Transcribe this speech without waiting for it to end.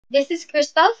This is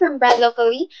Crystal from Brand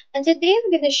Locally, and today I'm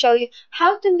going to show you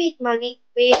how to make money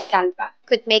with Canva.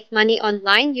 Could make money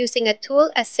online using a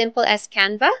tool as simple as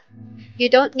Canva. You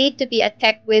don't need to be a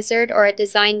tech wizard or a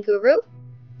design guru.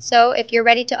 So if you're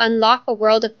ready to unlock a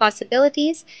world of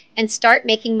possibilities and start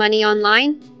making money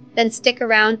online, then stick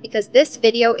around because this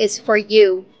video is for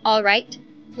you. All right,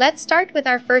 let's start with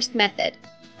our first method,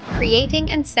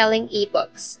 creating and selling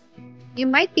ebooks. You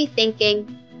might be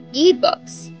thinking,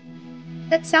 ebooks?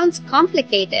 That sounds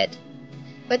complicated.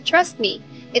 But trust me,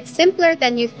 it's simpler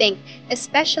than you think,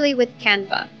 especially with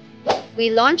Canva. We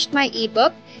launched my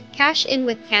ebook, Cash In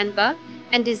with Canva,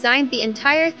 and designed the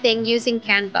entire thing using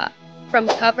Canva, from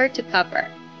cover to cover.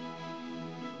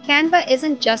 Canva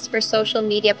isn't just for social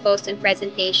media posts and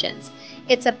presentations.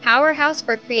 It's a powerhouse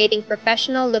for creating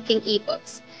professional-looking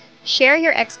ebooks. Share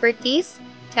your expertise,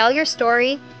 tell your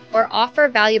story, or offer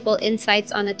valuable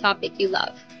insights on a topic you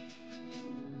love.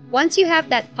 Once you have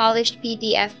that polished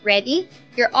PDF ready,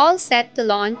 you're all set to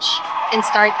launch and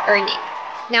start earning.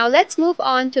 Now let's move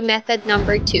on to method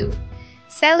number 2,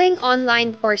 selling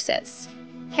online courses.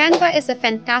 Canva is a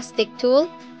fantastic tool,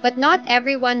 but not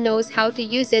everyone knows how to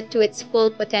use it to its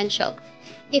full potential.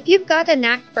 If you've got a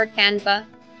knack for Canva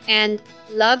and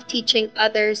love teaching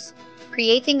others,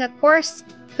 creating a course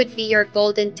could be your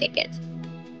golden ticket.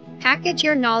 Package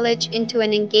your knowledge into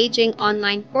an engaging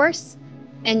online course,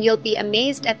 and you'll be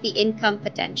amazed at the income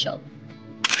potential.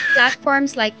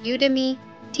 Platforms like Udemy,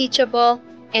 Teachable,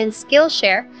 and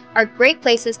Skillshare are great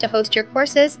places to host your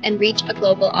courses and reach a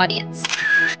global audience.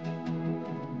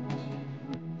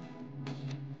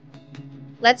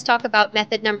 Let's talk about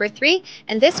method number 3,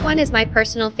 and this one is my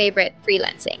personal favorite,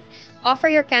 freelancing. Offer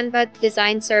your Canva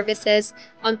design services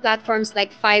on platforms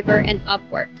like Fiverr and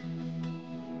Upwork.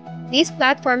 These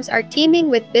platforms are teeming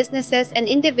with businesses and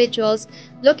individuals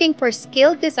looking for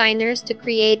skilled designers to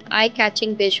create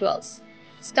eye-catching visuals.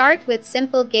 Start with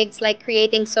simple gigs like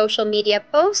creating social media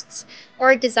posts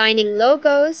or designing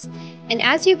logos, and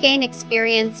as you gain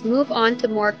experience, move on to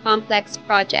more complex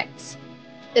projects.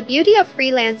 The beauty of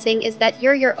freelancing is that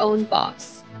you're your own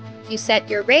boss. You set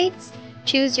your rates,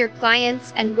 choose your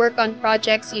clients, and work on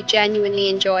projects you genuinely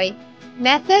enjoy.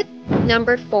 Method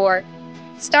number 4.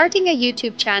 Starting a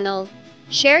YouTube channel.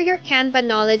 Share your Canva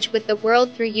knowledge with the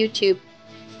world through YouTube.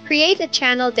 Create a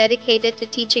channel dedicated to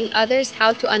teaching others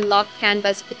how to unlock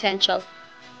Canva's potential.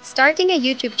 Starting a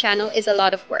YouTube channel is a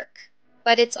lot of work,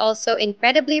 but it's also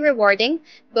incredibly rewarding,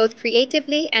 both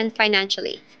creatively and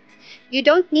financially. You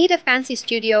don't need a fancy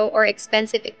studio or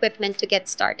expensive equipment to get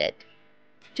started.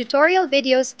 Tutorial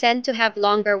videos tend to have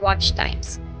longer watch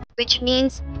times, which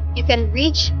means you can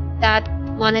reach that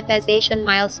monetization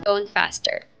milestone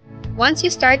faster. Once you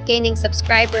start gaining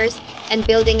subscribers and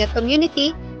building a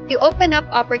community, you open up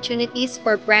opportunities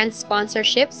for brand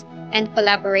sponsorships and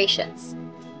collaborations.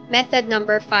 Method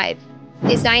number 5,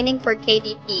 designing for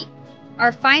KDP.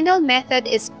 Our final method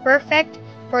is perfect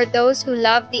for those who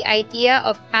love the idea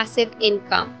of passive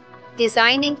income.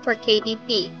 Designing for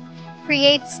KDP.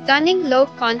 Create stunning low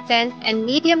content and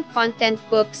medium content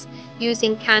books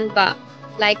using Canva,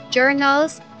 like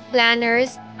journals,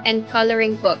 planners, and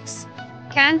coloring books.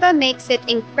 Canva makes it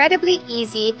incredibly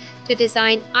easy to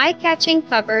design eye-catching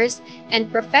covers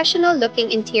and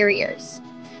professional-looking interiors.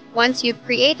 Once you've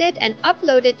created and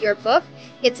uploaded your book,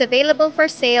 it's available for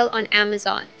sale on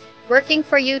Amazon, working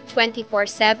for you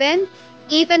 24/7,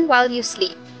 even while you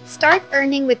sleep. Start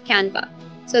earning with Canva.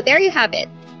 So there you have it,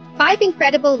 5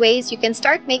 incredible ways you can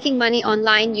start making money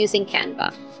online using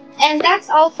Canva. And that's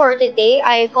all for today.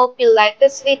 I hope you liked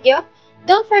this video.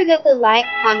 Don't forget to like,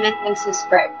 comment, and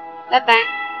subscribe.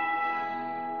 Bye-bye.